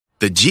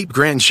The Jeep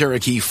Grand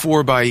Cherokee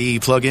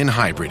 4xE plug-in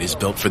hybrid is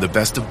built for the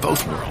best of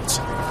both worlds.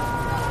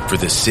 For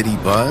the city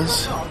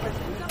buzz,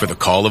 for the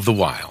call of the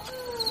wild,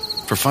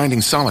 for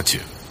finding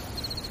solitude,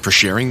 for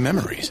sharing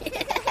memories,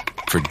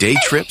 for day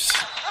trips,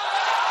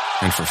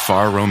 and for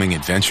far-roaming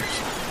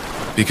adventures.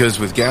 Because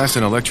with gas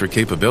and electric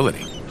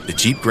capability, the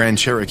Jeep Grand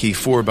Cherokee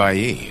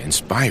 4xE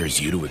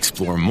inspires you to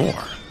explore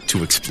more,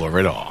 to explore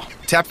it all.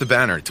 Tap the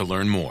banner to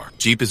learn more.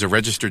 Jeep is a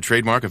registered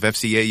trademark of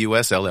FCA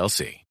US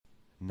LLC.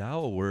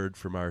 Now a word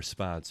from our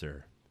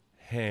sponsor,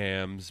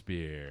 Hamm's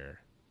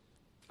Beer.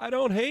 I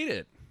don't hate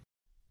it.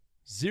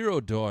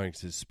 Zero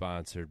Doinks is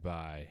sponsored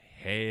by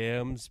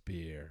Hamm's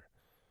Beer.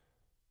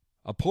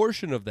 A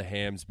portion of the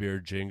Hamm's Beer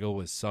jingle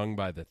was sung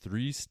by the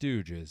Three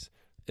Stooges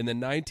in the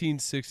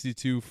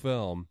 1962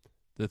 film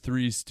The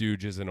Three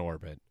Stooges in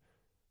Orbit.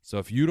 So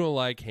if you don't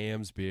like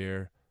Hamm's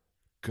Beer,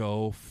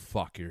 go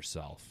fuck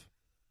yourself.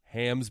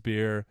 Hamm's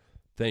Beer,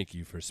 thank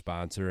you for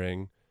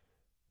sponsoring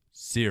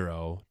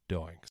Zero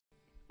Doinks.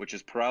 Which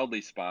is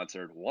proudly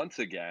sponsored once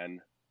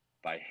again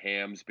by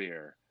Hamm's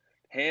Beer.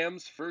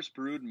 Hamm's, first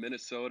brewed in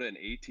Minnesota in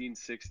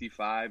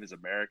 1865, is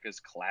America's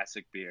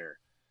classic beer.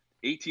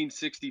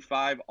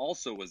 1865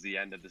 also was the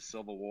end of the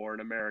Civil War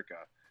in America,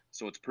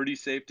 so it's pretty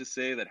safe to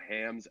say that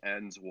Hamm's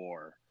ends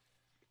war.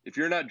 If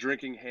you're not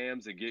drinking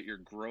Hamm's, then get your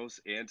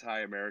gross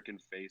anti-American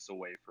face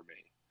away from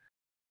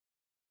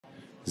me.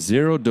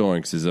 Zero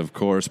Doinks is, of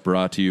course,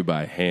 brought to you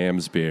by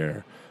Hamm's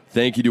Beer.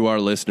 Thank you to our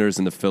listeners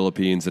in the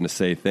Philippines, and to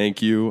say thank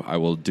you, I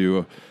will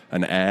do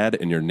an ad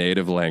in your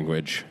native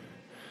language.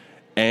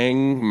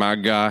 Ang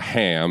maga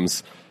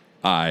hams,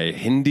 I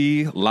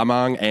hindi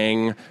lamang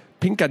ang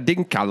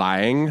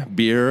pinkadinkalang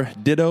beer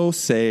ditto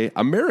sa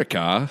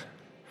Amerika,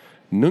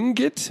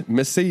 nungit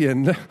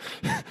masiyan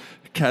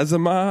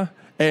kazama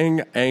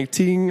ang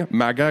ating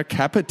mga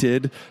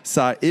kapatid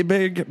sa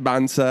ibig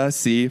bansa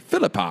si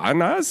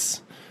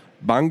Filipinas,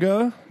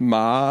 bangga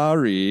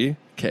mari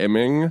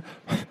kaming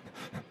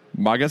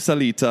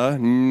magasalita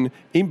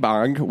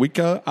imbang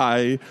wika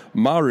I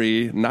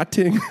mari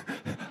nating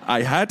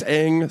I hat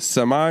ang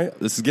samay.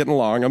 This is getting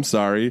long, I'm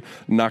sorry.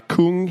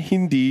 Nakung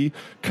hindi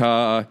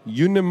ka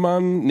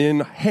yuniman nin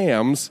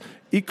hams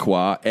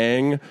ikwa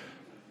ang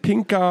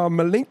pinka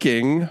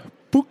malinking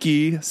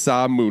puki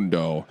sa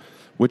mundo.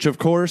 Which of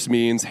course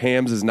means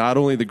Hamm's is not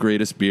only the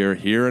greatest beer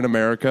here in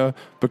America,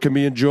 but can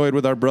be enjoyed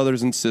with our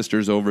brothers and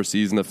sisters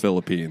overseas in the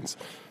Philippines.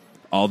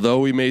 Although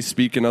we may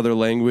speak another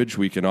language,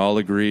 we can all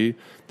agree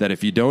that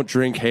if you don't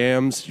drink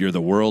Hamm's, you're the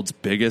world's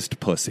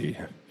biggest pussy.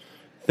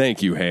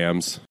 Thank you,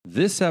 Hamm's.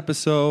 This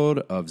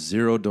episode of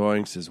Zero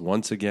Doinks is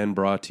once again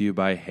brought to you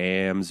by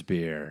Hamm's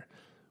Beer.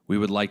 We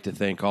would like to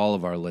thank all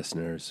of our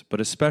listeners,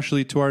 but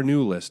especially to our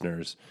new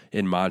listeners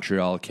in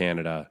Montreal,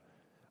 Canada.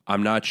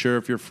 I'm not sure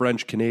if you're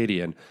French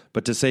Canadian,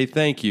 but to say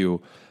thank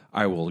you,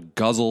 I will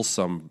guzzle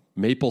some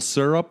maple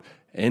syrup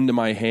into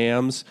my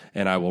Hamm's,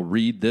 and I will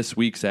read this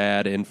week's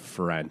ad in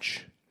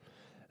French.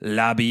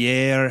 La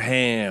bière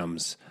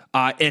Hamm's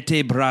a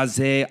été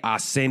brasée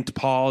à Saint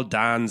Paul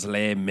dans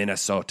le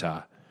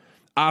Minnesota.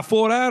 À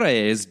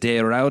Forêts des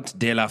routes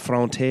de la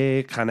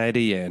frontière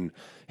canadienne,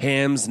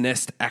 Hamm's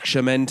n'est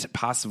actuellement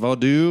pas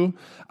vendu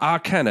à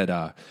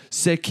Canada,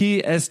 ce qui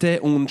était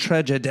une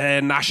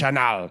tragédie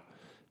nationale.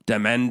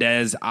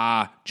 Demandez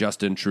à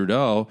Justin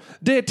Trudeau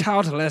de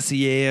toutes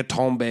les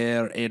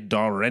tomber et de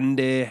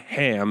rendre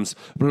Hamm's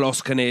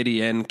los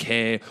Canadiens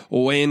que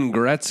Wayne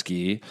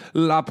Gretzky,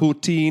 la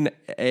poutine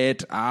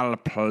est al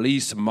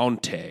plus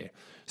montée.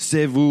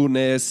 Si vous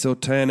ne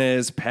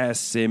soutenez pas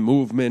ce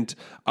mouvement,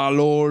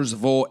 alors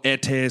vous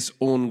êtes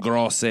un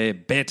grosse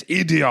bête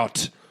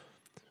idiote.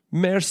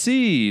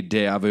 Merci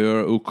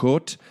d'avoir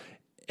écouté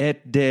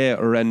et de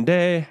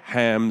rendre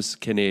Hamm's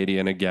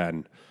Canadian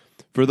again.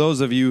 For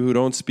those of you who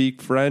don't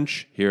speak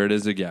French, here it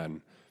is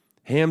again.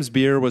 Hamm's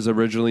Beer was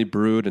originally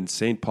brewed in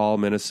St. Paul,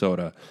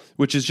 Minnesota,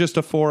 which is just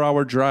a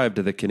 4-hour drive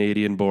to the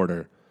Canadian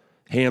border.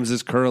 Hamm's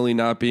is currently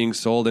not being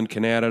sold in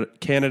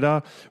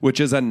Canada, which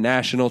is a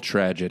national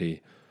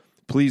tragedy.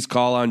 Please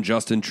call on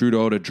Justin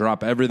Trudeau to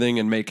drop everything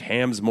and make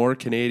Hamm's more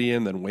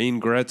Canadian than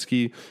Wayne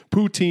Gretzky,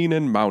 poutine,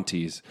 and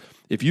Mounties.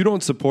 If you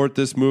don't support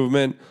this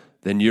movement,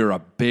 then you're a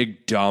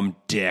big dumb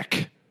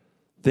dick.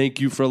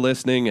 Thank you for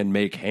listening, and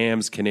make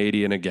Hamm's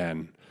Canadian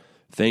again.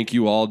 Thank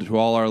you all to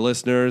all our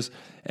listeners,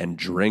 and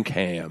drink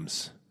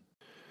Hamm's.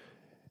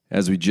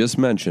 As we just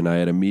mentioned, I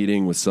had a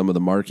meeting with some of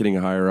the marketing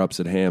higher-ups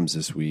at Hamm's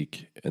this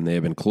week, and they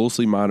have been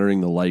closely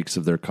monitoring the likes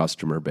of their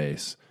customer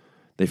base.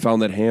 They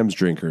found that Hamm's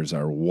drinkers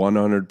are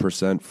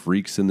 100%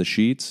 freaks in the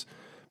sheets,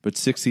 but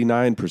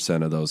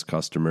 69% of those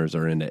customers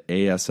are into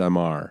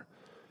ASMR.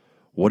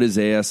 What is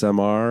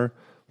ASMR?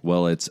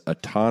 Well, it's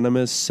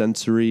Autonomous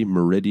Sensory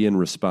Meridian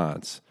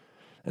Response.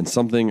 And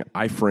something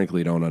I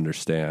frankly don't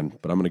understand,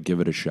 but I'm going to give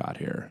it a shot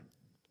here.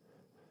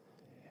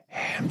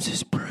 Hamm's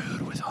is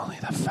brewed with only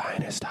the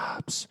finest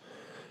hops.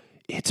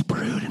 It's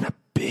brewed in a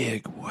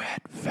big,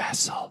 wet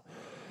vessel,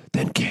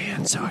 then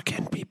canned so it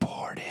can be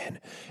poured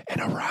in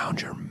and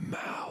around your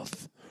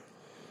mouth.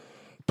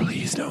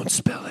 Please don't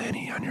spill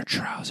any on your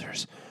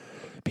trousers,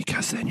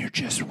 because then you're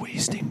just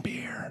wasting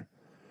beer.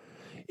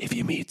 If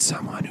you meet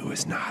someone who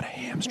is not a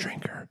hams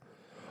drinker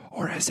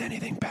or has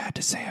anything bad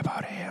to say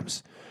about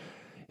hams,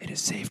 it is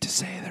safe to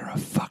say they're a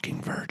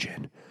fucking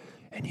virgin,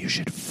 and you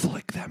should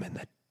flick them in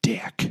the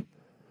dick.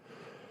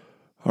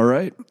 All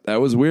right,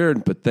 that was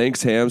weird, but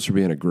thanks, Hams, for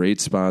being a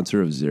great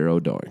sponsor of Zero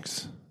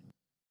Doinks.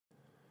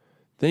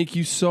 Thank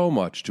you so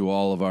much to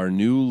all of our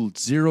new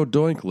Zero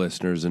Doink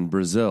listeners in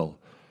Brazil.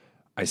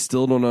 I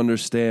still don't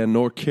understand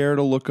nor care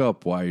to look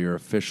up why your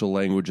official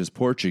language is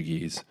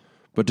Portuguese,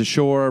 but to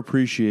show our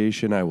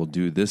appreciation, I will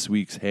do this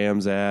week's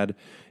Hams ad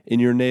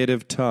in your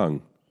native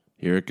tongue.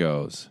 Here it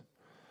goes.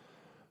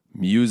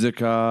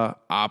 Música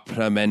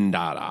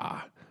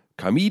aprendada,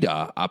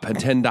 comida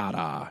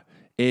aprendada,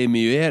 e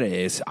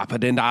mulheres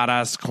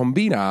aprendadas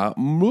combina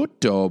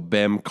muito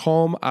bem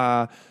com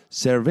a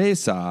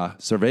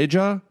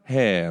cerveja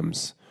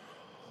Hams.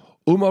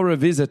 Uma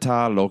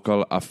revista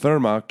local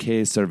afirma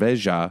que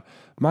cerveja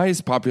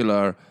mais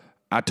popular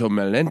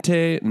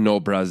atualmente no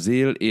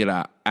Brasil e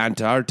a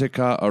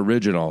Antártica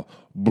Original.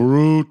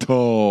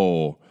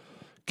 Bruto!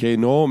 Que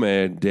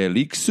nome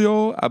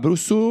delicioso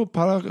abuso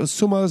para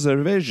sua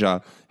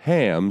cerveja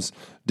Hams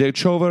de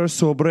chover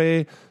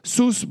sobre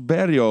sus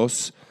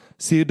berrios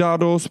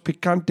ciudadanos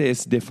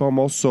picantes de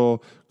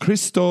famoso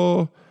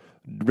Cristo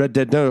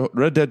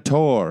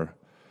Redentor.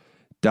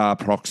 Da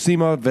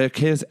próxima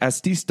vez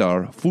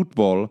assistir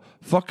fútbol,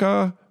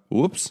 foca,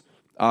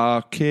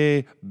 a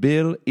que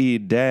Bill e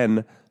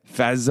Dan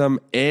fazem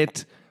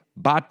et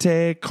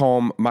bate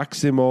com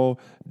máximo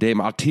de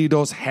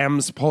partidos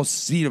Hams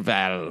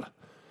possível.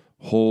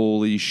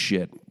 Holy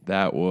shit,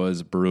 that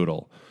was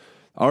brutal.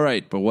 All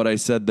right, but what I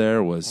said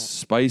there was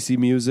spicy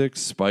music,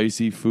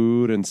 spicy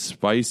food, and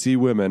spicy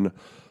women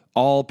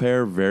all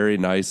pair very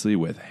nicely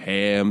with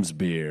Hams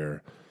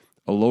beer.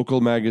 A local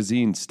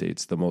magazine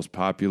states the most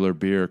popular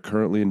beer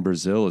currently in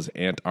Brazil is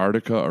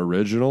Antarctica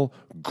Original.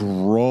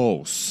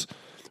 Gross.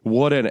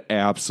 What an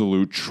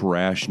absolute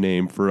trash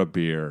name for a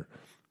beer.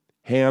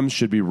 Hams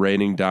should be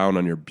raining down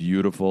on your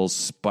beautiful,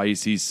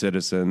 spicy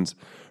citizens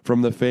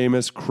from the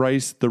famous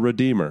Christ the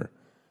Redeemer.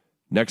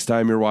 Next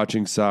time you're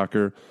watching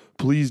soccer,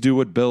 please do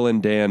what Bill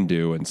and Dan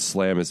do and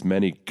slam as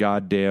many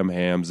goddamn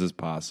hams as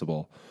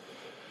possible.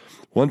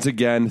 Once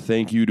again,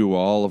 thank you to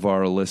all of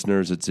our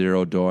listeners at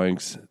Zero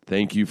Doinks.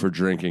 Thank you for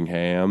drinking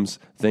hams.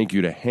 Thank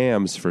you to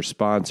Hams for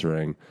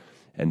sponsoring.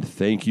 And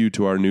thank you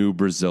to our new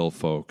Brazil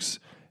folks.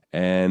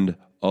 And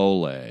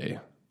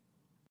ole.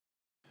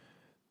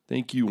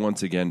 Thank you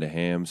once again to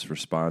Hams for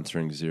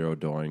sponsoring Zero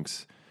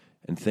Doinks.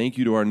 And thank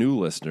you to our new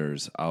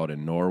listeners out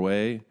in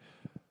Norway,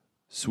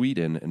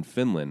 Sweden, and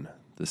Finland.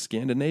 The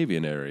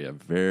Scandinavian area,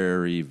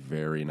 very,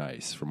 very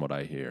nice from what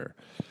I hear.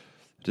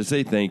 To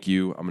say thank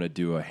you, I'm going to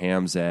do a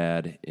Hams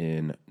ad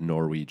in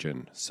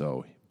Norwegian.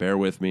 So bear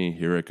with me.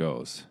 Here it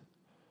goes.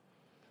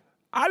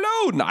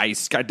 Hallo,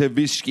 nice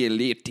skatteviske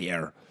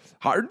liter.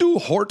 Har du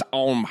hørt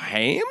om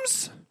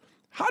Hams?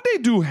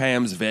 Hadde du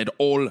Hams ved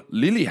All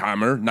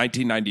Lillehammer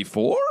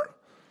 1994?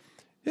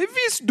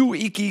 Hvis du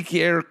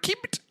ikke er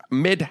kipt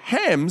med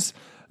Hams,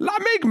 la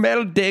meg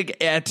melde deg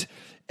at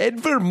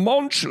Edvard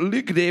Munch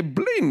ligger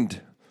blind.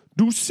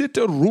 Du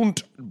sitter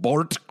rundt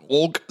bort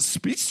og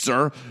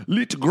spiser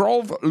litt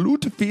grov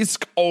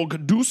lutefisk og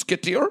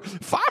dusketer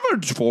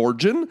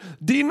favorittforgen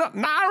din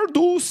når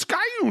du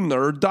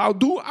skjuner da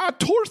du er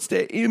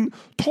tørste inn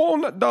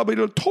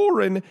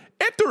tårndobbeltåren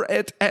etter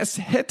et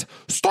hett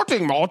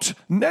stortingmat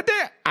nede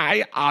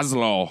i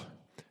Oslo.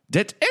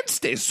 Det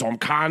eneste som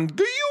kan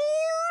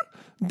gjøre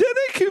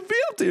denne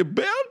kvelte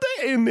belde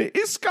en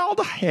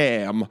iskald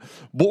ham,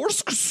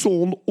 borsk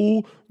sånn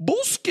og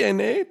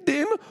buskene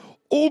din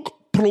og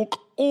plukk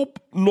upp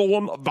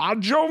någon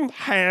varjon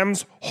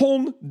Hams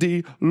hon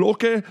de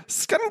loke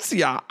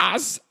skansia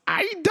as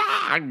I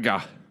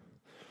dag.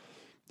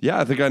 Yeah,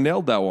 I think I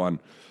nailed that one.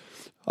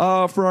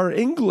 For our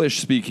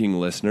English-speaking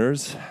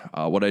listeners,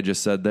 what I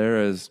just said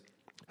there is,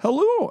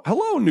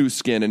 hello, new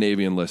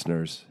Scandinavian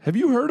listeners. Have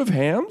you heard of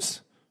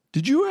Hams?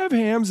 Did you have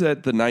Hams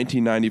at the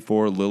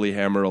 1994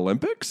 Lillehammer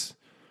Olympics?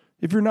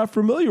 If you're not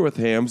familiar with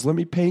Hams, let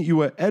me paint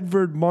you an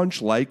Edvard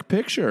Munch-like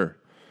picture.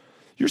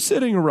 You're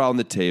sitting around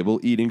the table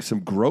eating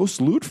some gross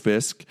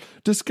lutefisk,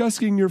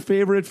 discussing your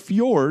favorite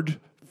fjord.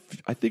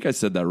 I think I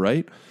said that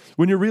right.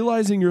 When you're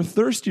realizing you're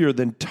thirstier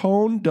than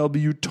Tone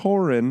W.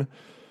 Torin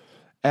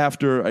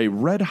after a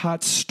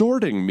red-hot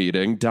storting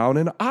meeting down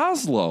in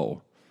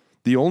Oslo.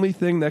 The only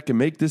thing that can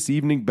make this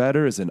evening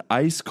better is an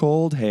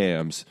ice-cold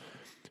Hams.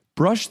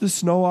 Brush the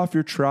snow off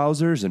your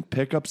trousers and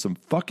pick up some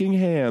fucking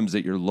hams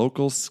at your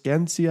local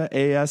Skansia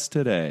AS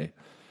today.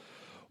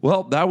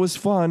 Well, that was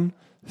fun.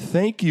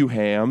 Thank you,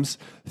 Hams.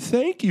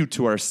 Thank you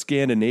to our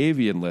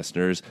Scandinavian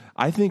listeners.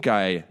 I think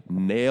I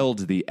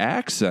nailed the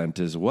accent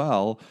as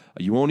well.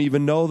 You won't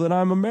even know that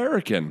I'm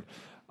American.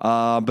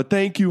 But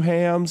thank you,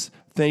 Hams.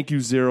 Thank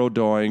you, Zero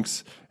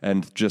Doinks.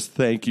 And just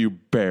thank you,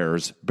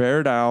 Bears.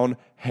 Bear down,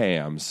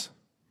 Hams.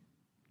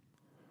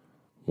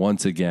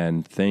 Once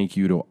again, thank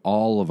you to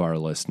all of our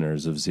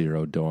listeners of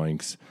Zero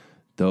Doinks,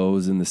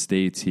 those in the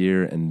States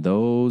here and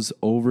those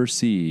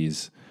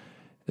overseas.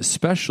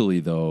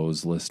 especially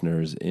those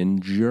listeners in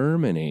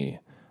Germany.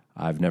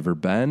 I've never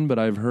been, but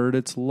I've heard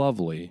it's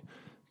lovely.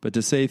 But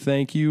to say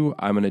thank you,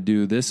 I'm going to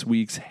do this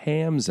week's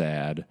Hamm's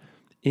ad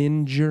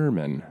in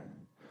German.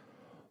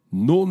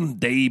 Nun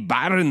de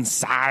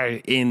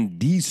Barensaal in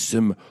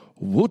diesem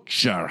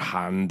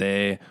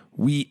Wutscherhande,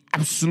 wie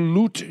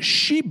absolut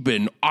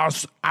schieben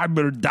aus,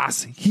 aber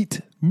das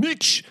hit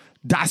nicht,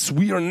 dass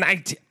wir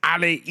nicht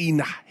alle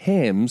in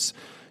Hamm's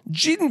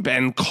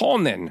jinben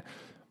können.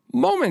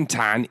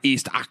 Momentan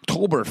ist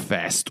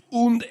Oktoberfest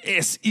und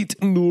es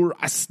ist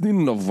nur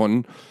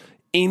Asninoven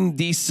in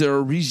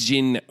dieser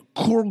Region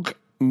Kurg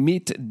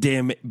mit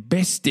dem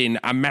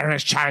besten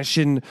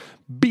amerikanischen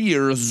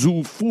Bier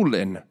zu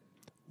füllen.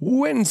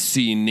 Wenn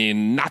Sie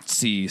nen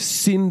Nazi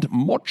sind,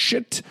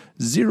 motschet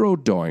Zero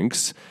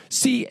Doinks,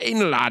 Sie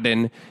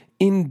einladen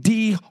in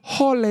die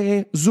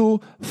Halle zu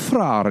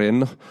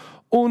fahren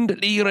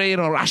und ihre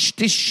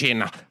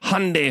rastischen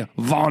Hände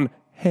von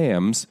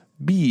Hamm's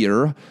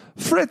Bier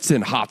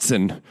fritzen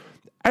hatzen.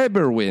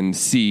 Aber wenn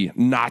Sie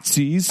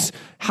Nazis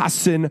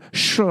hassen,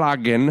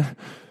 schlagen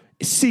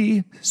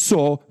Sie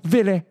so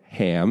viele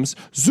Hamm's,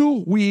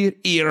 so wie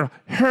ihr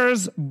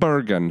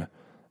Herzbergen.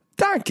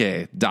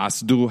 Danke,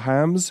 dass du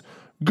Hamm's,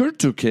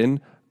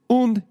 Gertuken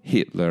und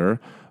Hitler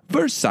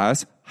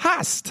versus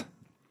hast.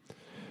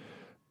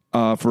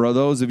 For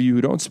those of you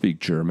who don't speak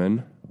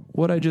German,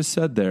 what I just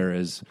said there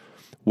is,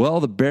 well,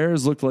 the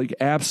Bears looked like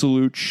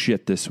absolute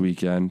shit this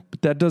weekend,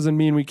 but that doesn't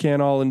mean we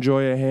can't all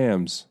enjoy a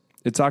Hamm's.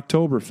 It's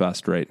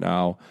Oktoberfest right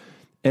now,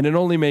 and it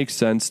only makes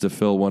sense to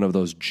fill one of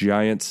those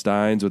giant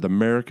steins with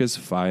America's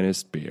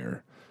finest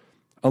beer.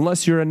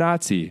 Unless you're a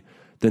Nazi,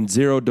 then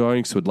Zero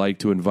Doinks would like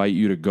to invite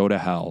you to go to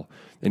hell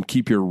and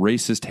keep your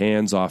racist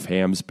hands off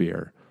Hamm's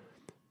beer.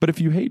 But if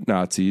you hate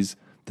Nazis,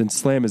 then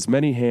slam as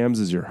many Hamm's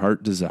as your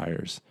heart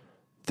desires.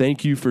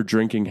 Thank you for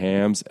drinking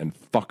Hamm's and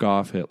fuck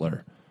off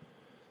Hitler.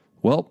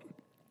 Well,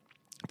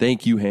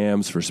 thank you,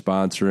 Hamm's, for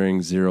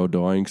sponsoring Zero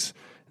Doinks,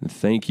 and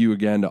thank you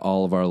again to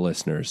all of our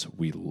listeners.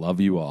 We love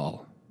you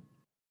all.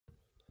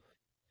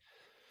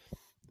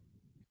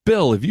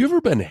 Bill, have you ever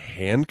been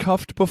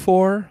handcuffed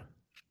before?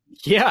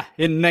 Yeah,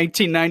 in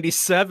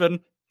 1997.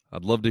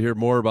 I'd love to hear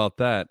more about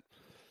that.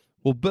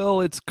 Well, Bill,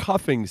 it's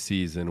cuffing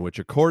season, which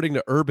according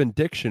to Urban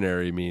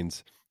Dictionary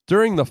means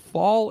during the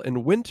fall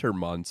and winter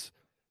months,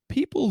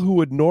 people who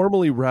would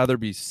normally rather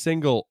be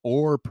single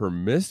or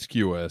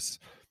promiscuous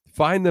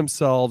find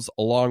themselves,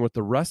 along with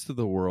the rest of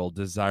the world,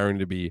 desiring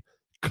to be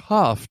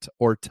cuffed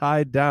or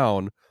tied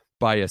down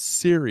by a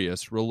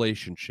serious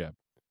relationship.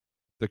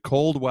 The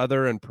cold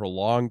weather and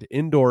prolonged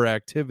indoor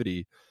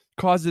activity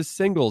causes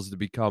singles to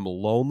become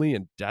lonely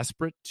and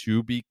desperate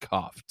to be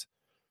cuffed.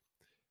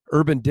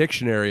 Urban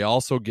Dictionary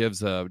also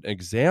gives an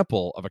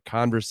example of a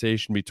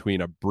conversation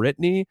between a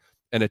Brittany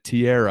and a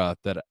tiara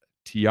that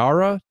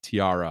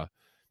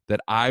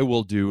I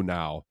will do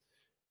now.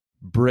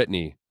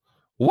 Brittany: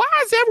 why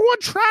is everyone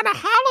trying to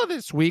holler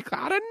this week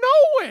out of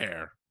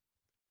nowhere?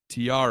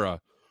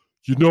 Tiara: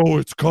 you know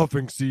it's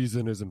cuffing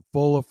season is in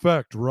full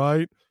effect,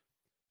 right?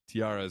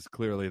 Tiara is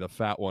clearly the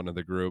fat one of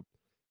the group.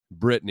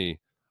 Brittany: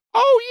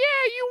 oh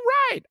yeah, you're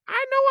right.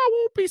 I know I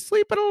won't be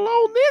sleeping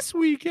alone this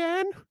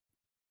weekend.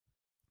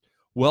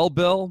 Well,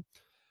 Bill,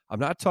 I'm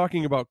not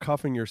talking about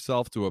cuffing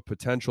yourself to a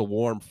potential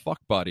warm fuck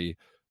buddy,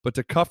 but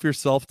to cuff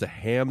yourself to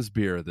Hamm's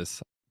beer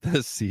this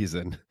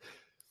season.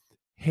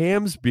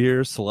 Hamm's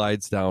beer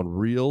slides down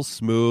real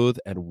smooth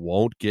and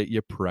won't get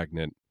you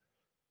pregnant.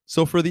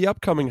 So for the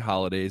upcoming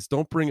holidays,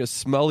 don't bring a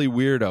smelly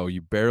weirdo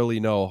you barely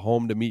know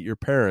home to meet your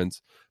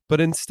parents,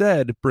 but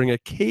instead bring a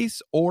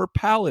case or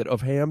pallet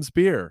of Hamm's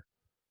beer.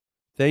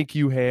 Thank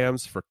you,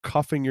 Hamm's, for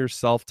cuffing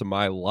yourself to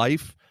my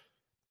life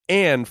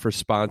and for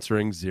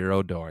sponsoring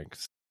Zero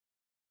Doinks.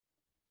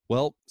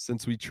 Well,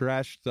 since we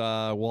trashed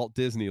Walt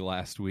Disney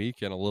last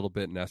week and a little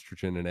bit in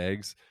Estrogen and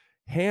Eggs,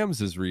 Hamm's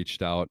has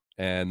reached out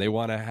and they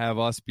want to have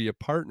us be a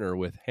partner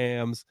with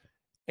Hamm's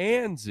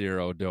and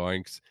Zero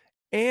Doinks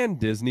and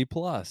Disney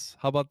Plus.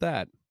 How about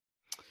that?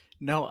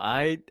 No,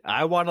 I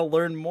want to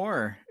learn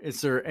more.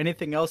 Is there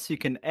anything else you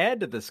can add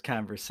to this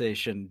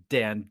conversation,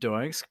 Dan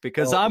Doinks?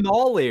 Because I'm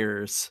all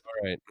ears.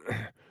 All right.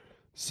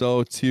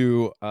 So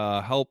to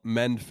help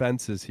mend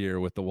fences here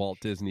with the Walt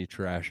Disney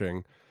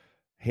trashing,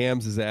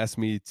 Hamm's has asked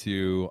me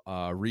to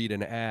read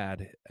an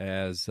ad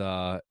as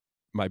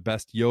my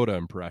best Yoda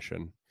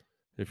impression,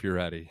 if you're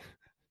ready.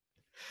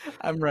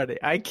 I'm ready.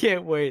 I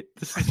can't wait.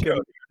 This is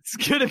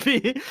gonna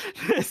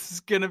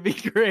be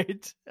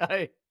great.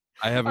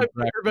 I've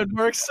never been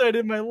more excited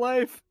in my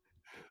life.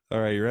 All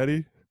right, you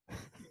ready?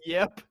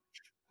 Yep.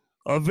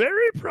 A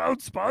very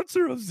proud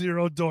sponsor of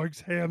Zero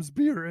Doinks Hamm's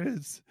beer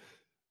is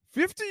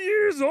 50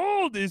 years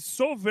old is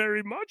so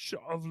very much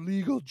of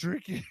legal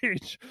drinking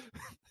age.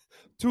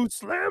 To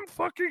slam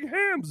fucking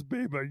Hamm's,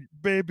 baby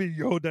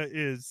Yoda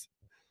is.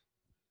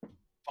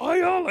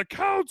 By all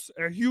accounts,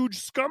 a huge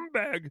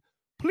scumbag.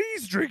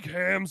 Please drink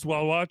Hamm's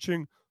while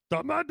watching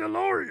The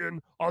Mandalorian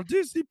on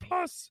Disney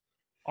Plus,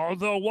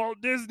 although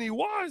Walt Disney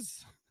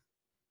was.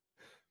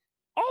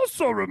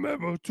 Also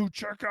remember to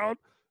check out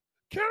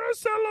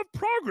Carousel of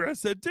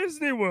Progress at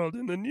Disney World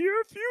in the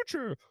near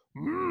future.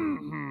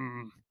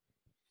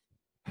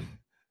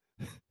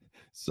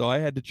 So I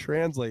had to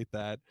translate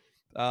that.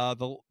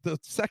 The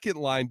second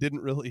line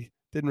didn't really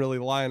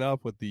line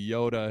up with the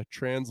Yoda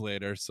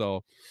translator.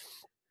 So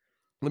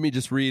let me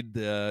just read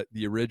the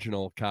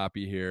original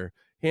copy here.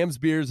 Ham's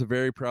Beer is a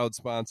very proud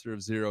sponsor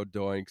of Zero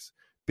Doinks.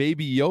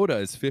 Baby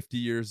Yoda is 50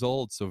 years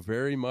old, so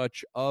very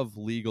much of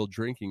legal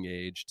drinking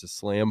age to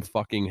slam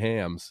fucking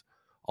hams.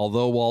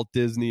 Although Walt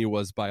Disney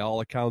was by all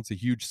accounts a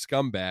huge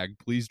scumbag,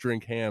 please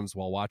drink hams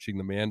while watching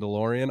The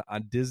Mandalorian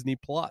on Disney+.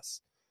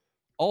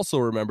 Also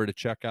remember to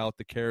check out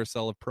the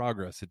Carousel of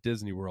Progress at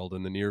Disney World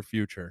in the near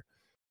future.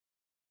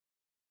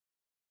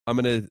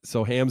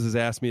 So Hams has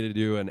asked me to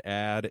do an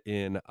ad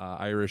in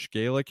Irish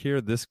Gaelic here.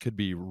 This could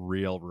be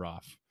real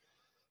rough.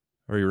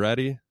 Are you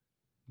ready?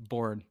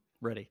 Born.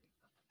 Ready.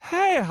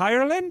 Hey,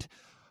 Ireland.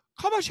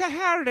 Come se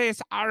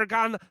herdes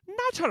argan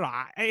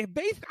natura e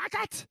beith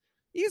agat.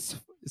 It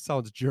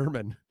sounds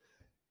German.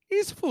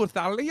 Is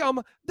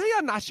futhalium dea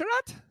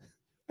nasherat?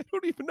 I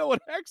don't even know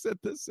what accent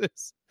this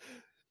is.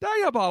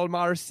 Diabol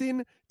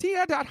marsin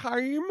tia dat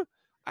heim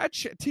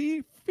ach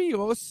ti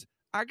fios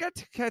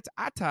agat ket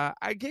ata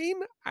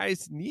again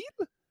as need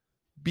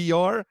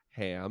bior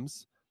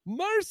hams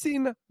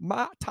marsin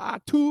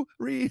mata tu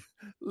re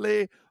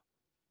le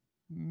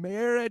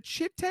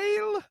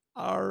merichitail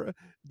ar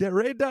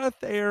dereda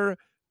ther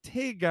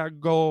tega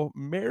go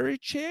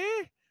meriche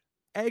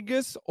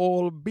agus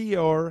ol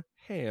bior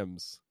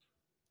hams.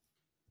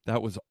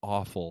 That was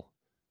awful.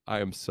 I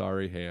am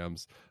sorry,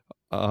 Hams.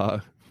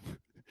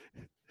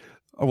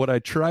 What I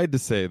tried to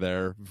say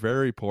there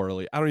very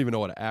poorly. I don't even know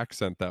what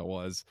accent that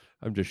was.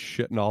 I'm just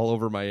shitting all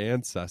over my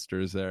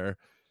ancestors there.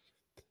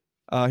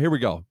 Here we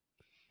go.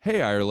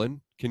 Hey,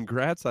 Ireland.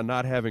 Congrats on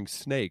not having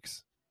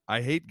snakes.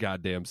 I hate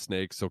goddamn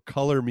snakes, so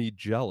color me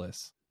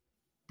jealous.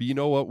 But you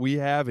know what we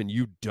have and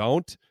you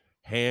don't?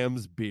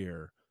 Ham's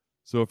Beer.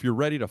 So if you're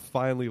ready to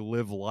finally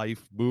live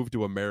life, move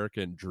to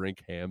America and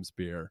drink Ham's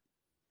Beer.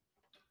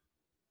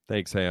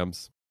 Thanks,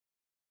 Hams.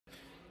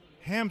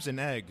 Hams and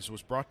Eggs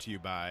was brought to you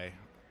by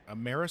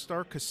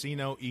Ameristar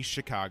Casino East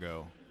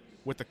Chicago.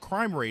 With a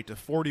crime rate of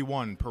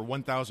 41 per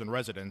 1,000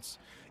 residents,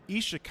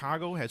 East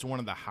Chicago has one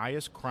of the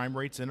highest crime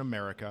rates in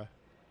America.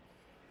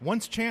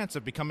 One's chance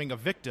of becoming a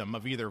victim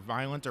of either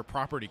violent or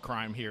property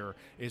crime here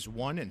is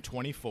 1 in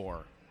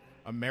 24.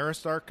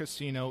 Ameristar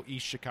Casino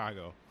East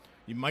Chicago.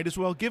 You might as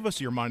well give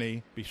us your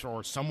money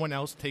before someone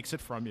else takes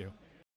it from you.